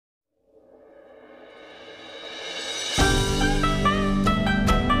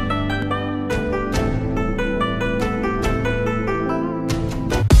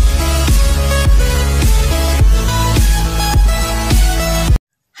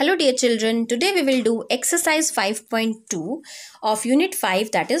Hello dear children, today we will do exercise 5.2 of unit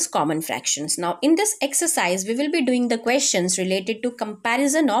 5, that is common fractions. Now in this exercise we will be doing the questions related to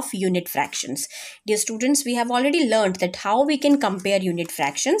comparison of unit fractions. Dear students, we have already learned that how we can compare unit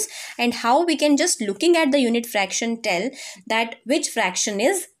fractions and how we can just looking at the unit fraction tell that which fraction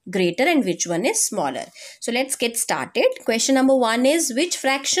is greater and which one is smaller. So let's get started. Question number 1 is which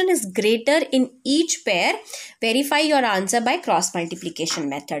fraction is greater in each pair? Verify your answer by cross multiplication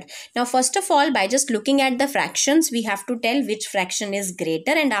method. Now first of all, by just looking at the fractions, we have to tell which fraction is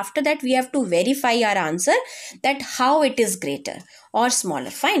greater, and after that we have to verify our answer that how it is greater or smaller.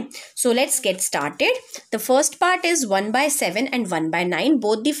 Fine. So let's get started. The first part is 1 by 7 and 1 by 9.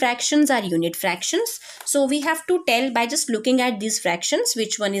 Both the fractions are unit fractions. So we have to tell by just looking at these fractions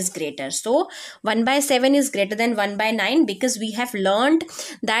which one is greater. So 1 by 7 is greater than 1 by 9 because we have learned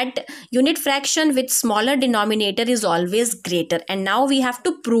that unit fraction with smaller denominator is always greater, and now we have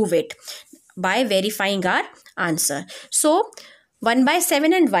to prove it by verifying our answer. So 1 by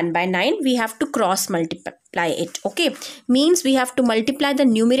 7 and 1 by 9, we have to cross multiply it. Okay, means we have to multiply the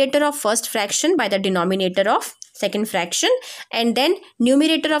numerator of first fraction by the denominator of second fraction, and then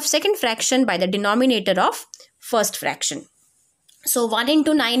numerator of second fraction by the denominator of first fraction. So 1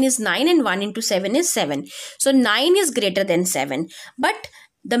 into 9 is 9 and 1 into 7 is 7. So 9 is greater than 7. But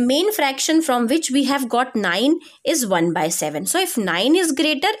the main fraction from which we have got 9 is 1 by 7. So if 9 is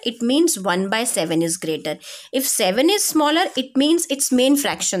greater, it means 1 by 7 is greater. If 7 is smaller, it means its main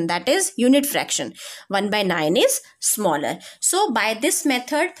fraction, that is unit fraction. 1 by 9 is smaller. So by this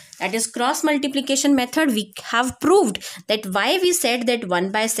method, that is cross multiplication method, we have proved that why we said that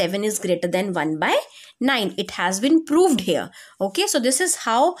 1 by 7 is greater than 1 by 9. It has been proved here. Okay, so this is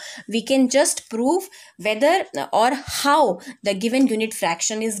how we can just prove whether or how the given unit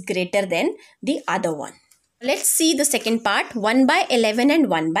fraction is greater than the other one. Let's see the second part, 1 by 11 and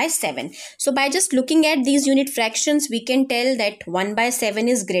 1 by 7. So by just looking at these unit fractions, we can tell that 1 by 7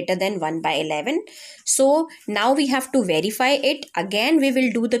 is greater than 1 by 11. So now we have to verify it. Again, we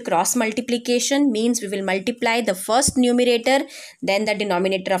will do the cross multiplication, means we will multiply the first numerator, then the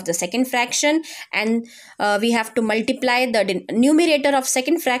denominator of the second fraction, and we have to multiply the numerator of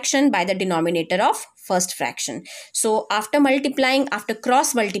second fraction by the denominator of first fraction. So after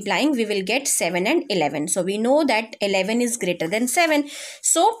cross multiplying, we will get 7 and 11. So we know that 11 is greater than 7.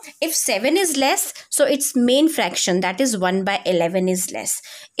 So if 7 is less, so its main fraction, that is 1 by 11 is less.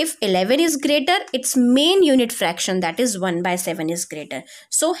 If 11 is greater, its main unit fraction, that is 1 by 7 is greater.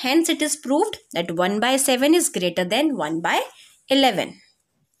 So hence it is proved that 1 by 7 is greater than 1 by 11.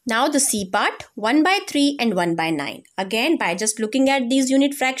 Now the C part, 1 by 3 and 1 by 9. Again, by just looking at these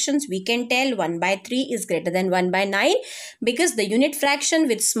unit fractions, we can tell 1 by 3 is greater than 1 by 9 because the unit fraction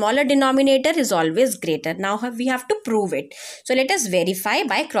with smaller denominator is always greater. Now we have to prove it. So let us verify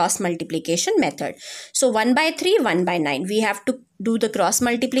by cross multiplication method. So 1 by 3, 1 by 9. We have to do the cross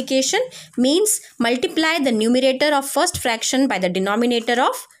multiplication, means multiply the numerator of first fraction by the denominator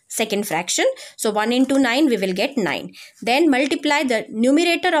of second fraction. So 1 into 9, we will get 9. Then multiply the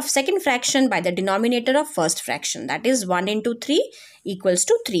numerator of second fraction by the denominator of first fraction. That is 1 into 3 equals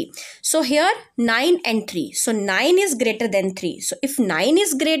to 3. So here 9 and 3. So 9 is greater than 3. So if 9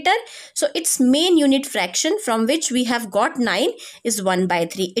 is greater, so its main unit fraction from which we have got 9 is 1 by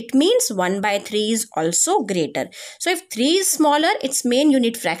 3. It means 1 by 3 is also greater. So if 3 is smaller, its main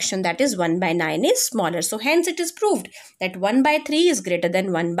unit fraction, that is 1 by 9 is smaller. So hence it is proved that 1 by 3 is greater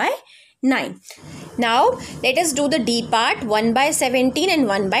than 1 by 9. Now let us do the D part, 1 by 17 and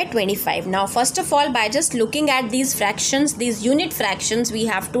 1 by 25. Now first of all, by just looking at these fractions, these unit fractions, we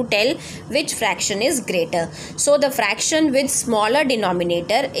have to tell which fraction is greater. So the fraction with smaller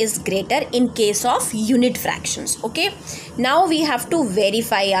denominator is greater in case of unit fractions. Okay, now we have to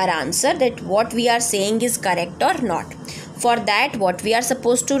verify our answer that what we are saying is correct or not. For that, what we are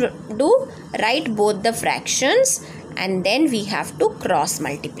supposed to do, write both the fractions and then we have to cross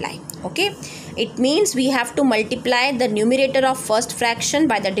multiply. Okay, it means we have to multiply the numerator of first fraction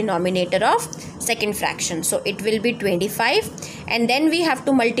by the denominator of second fraction. So it will be 25, and then we have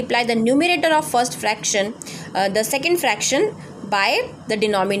to multiply the numerator of first fraction, the second fraction, by the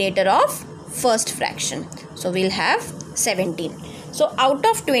denominator of first fraction. So we'll have 17. So out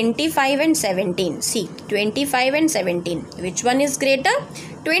of 25 and 17, see 25 and 17, which one is greater?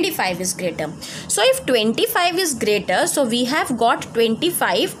 25 is greater. So if 25 is greater, so we have got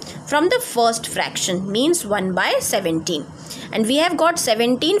 25 from the first fraction, means 1 by 17. And we have got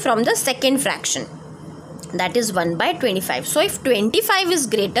 17 from the second fraction. that is 1 by 25. So if 25 is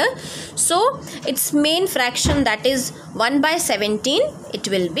greater, so its main fraction, that is 1 by 17, it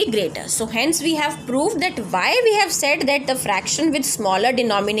will be greater. So hence we have proved that why we have said that the fraction with smaller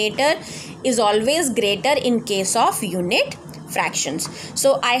denominator is always greater in case of unit fractions.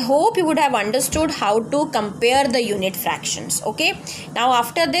 So I hope you would have understood how to compare the unit fractions. Okay, now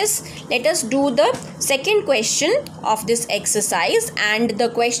after this, let us do the second question of this exercise, and the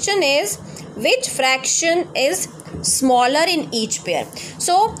question is, which fraction is smaller in each pair?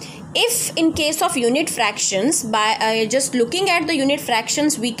 So if in case of unit fractions, by just looking at the unit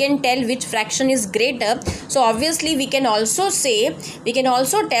fractions, we can tell which fraction is greater. So obviously we can also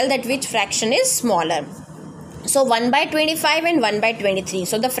tell that which fraction is smaller. So 1 by 25 and 1 by 23.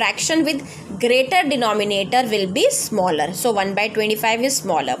 So the fraction with greater denominator will be smaller. So 1 by 25 is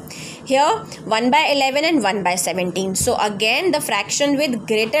smaller. Here 1 by 11 and 1 by 17. So again the fraction with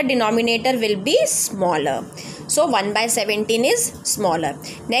greater denominator will be smaller. So 1 by 17 is smaller.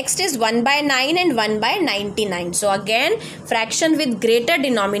 Next is 1 by 9 and 1 by 99. So again fraction with greater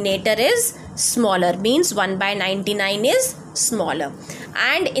denominator is smaller, means 1 by 99 is smaller.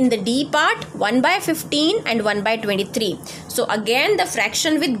 And in the D part, 1 by 15 and 1 by 23. So again the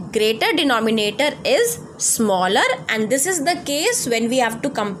fraction with greater denominator is smaller, and this is the case when we have to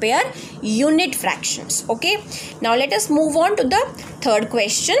compare unit fractions. Okay, now let us move on to the third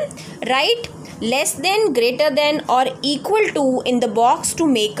question. Write less than, greater than or equal to in the box to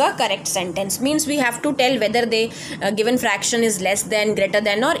make a correct sentence. Means we have to tell whether the given fraction is less than, greater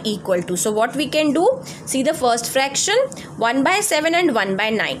than or equal to. So what we can do, see the first fraction, 1 by 7 and 1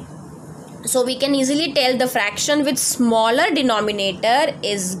 by 9. So we can easily tell the fraction with smaller denominator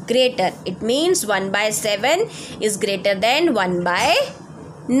is greater. It means 1 by 7 is greater than 1 by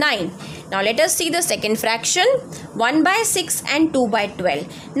 9. Now let us see the second fraction, 1 by 6 and 2 by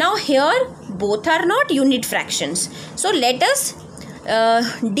 12. Now here both are not unit fractions. So let us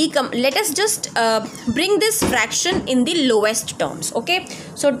just bring this fraction in the lowest terms. Okay,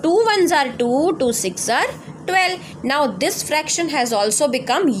 so 2 1s are 2, 2 6 are 12. Now this fraction has also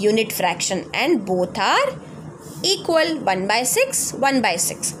become unit fraction and both are equal, 1 by 6, 1 by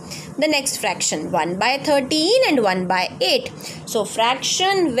 6. The next fraction, 1 by 13 and 1 by 8. So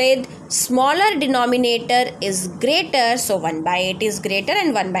fraction with smaller denominator is greater. So 1 by 8 is greater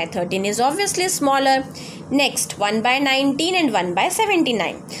and 1 by 13 is obviously smaller. Next, 1 by 19 and 1 by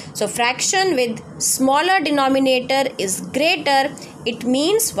 79. So fraction with smaller denominator is greater. It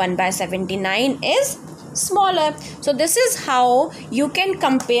means 1 by 79 is smaller. So this is how you can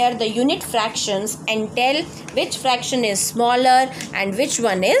compare the unit fractions and tell which fraction is smaller and which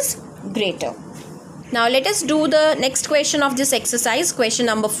one is greater. Now let us do the next question of this exercise. Question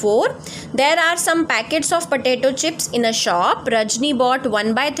number 4. There are some packets of potato chips in a shop. Rajni bought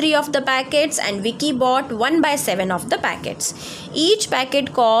 1 by 3 of the packets and Vicky bought 1 by 7 of the packets. Each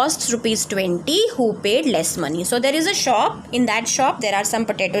packet costs rupees 20. Who paid less money? So there is a shop. In that shop there are some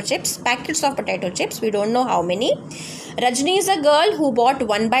potato chips, packets of potato chips. We don't know how many. Rajni is a girl who bought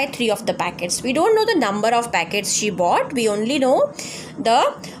 1 by 3 of the packets. We don't know the number of packets she bought. We only know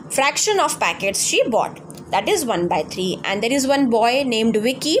the fraction of packets she bought, that is 1 by 3. And there is one boy named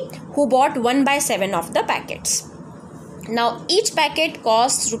Vicky who bought 1 by 7 of the packets. Now each packet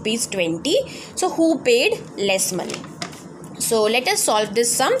costs rupees 20. So who paid less money? So let us solve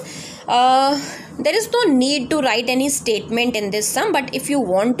this sum. There is no need to write any statement in this sum, but if you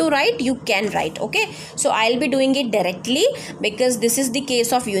want to write, you can write. Okay, so I'll be doing it directly because this is the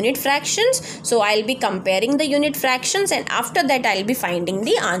case of unit fractions. So I'll be comparing the unit fractions and after that I'll be finding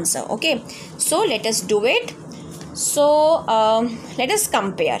the answer. Okay, so let us do it. So let us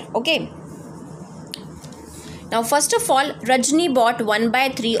compare. Okay, now first of all, Rajni bought 1 by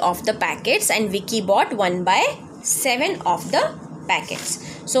 3 of the packets and Vicky bought 1 by 7 of the packets.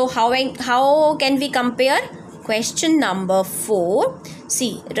 So how can we compare? Question number 4.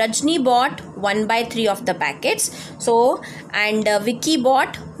 See, Rajni bought 1 by 3 of the packets. So and Vicky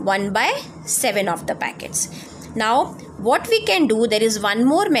bought 1 by 7 of the packets. Now what we can do, there is one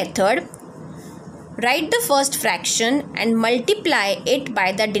more method. Write the first fraction and multiply it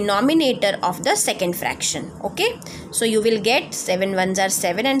by the denominator of the second fraction. Okay, so you will get 7 1s are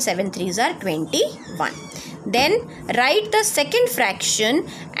 7 and 7 3s are 21. Then write the second fraction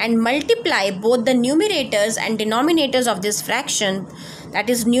and multiply both the numerators and denominators of this fraction,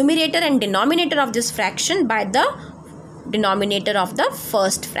 that is numerator and denominator of this fraction, by the denominator of the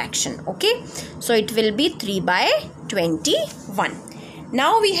first fraction. Okay, so it will be 3 by 21.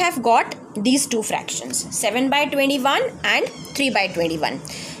 Now we have got these two fractions, 7 by 21 and 3 by 21.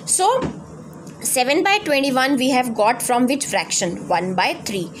 So 7 by 21 we have got from which fraction? 1 by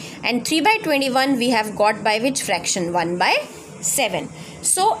 3. And 3 by 21 we have got by which fraction? 1 by 7.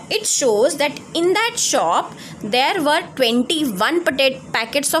 So it shows that in that shop there were 21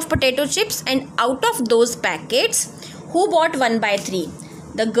 packets of potato chips, and out of those packets, who bought 1 by 3?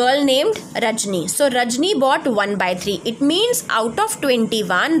 The girl named Rajni. So Rajni bought 1 by 3. It means out of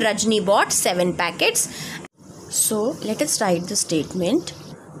 21, Rajni bought 7 packets. So let us write the statement.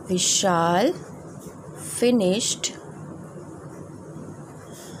 Vishal finished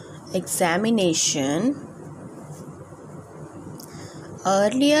examination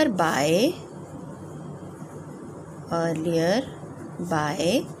earlier by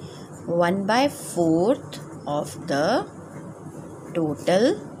 1/4 of the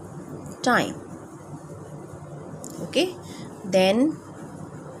total time. Okay, then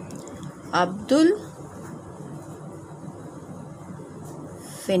Abdul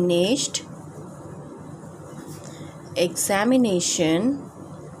finished examination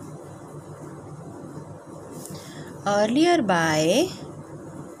earlier by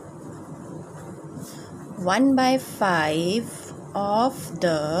 1/5 of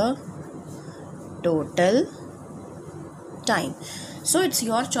the total time. So it's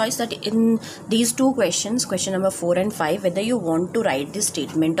your choice that in these two questions, question number 4 and 5, whether you want to write this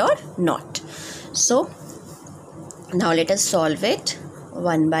statement or not. So now let us solve it.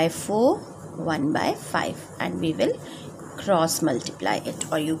 1/4, 1/5, and we will cross multiply it,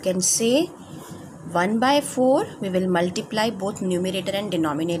 or you can say 1/4 we will multiply both numerator and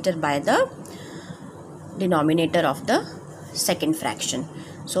denominator by the denominator of the second fraction.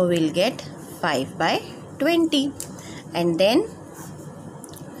 So we'll get 5/20, and then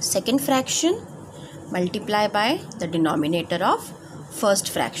second fraction multiply by the denominator of first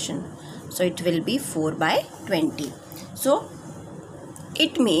fraction. So it will be 4/20. So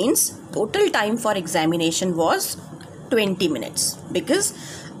it means total time for examination was 20 minutes, because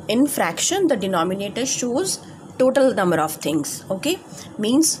in fraction the denominator shows total number of things, okay,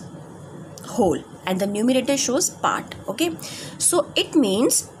 means whole, and the numerator shows part, okay. So it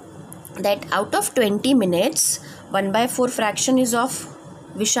means that out of 20 minutes 1/4 fraction is of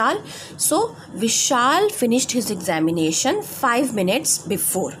Vishal. So Vishal finished his examination 5 minutes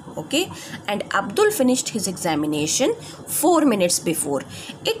before, okay, and Abdul finished his examination 4 minutes before.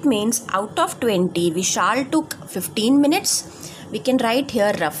 It means out of 20 Vishal took 15 minutes. We can write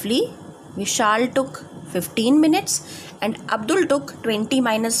here roughly Vishal took 15 minutes and Abdul took 20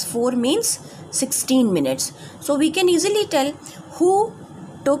 minus 4 means 16 minutes. So we can easily tell who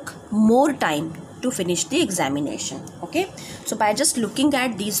took more time to finish the examination, okay. So by just looking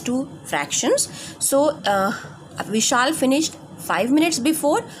at these two fractions, so Vishal finished 5 minutes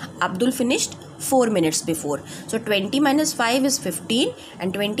before, Abdul finished 4 minutes before. So 20 minus 5 is 15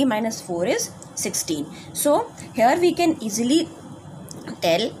 and 20 minus 4 is 16. So here we can easily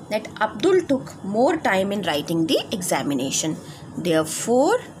tell that Abdul took more time in writing the examination.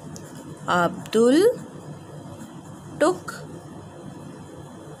 Therefore Abdul took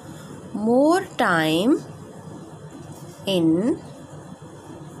more time in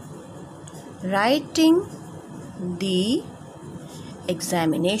writing the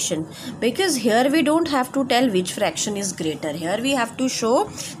examination, because here we don't have to tell which fraction is greater. Here we have to show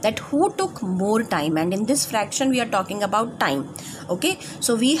that who took more time, and in this fraction we are talking about time, okay.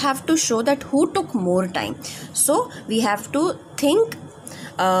 So we have to show that who took more time. So we have to think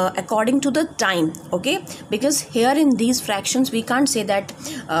according to the time, okay, because here in these fractions we can't say that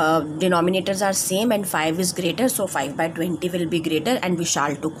denominators are same and 5 is greater, so 5/20 will be greater and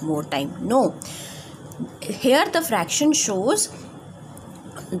Vishal took more time. No, here the fraction shows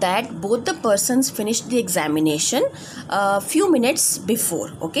that both the persons finished the examination few minutes before,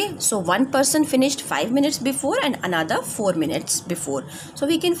 okay. So one person finished 5 minutes before and another 4 minutes before. So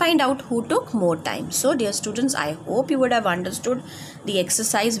we can find out who took more time. So dear students, I hope you would have understood the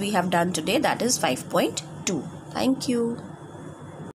exercise we have done today, that is 5.2. Thank you.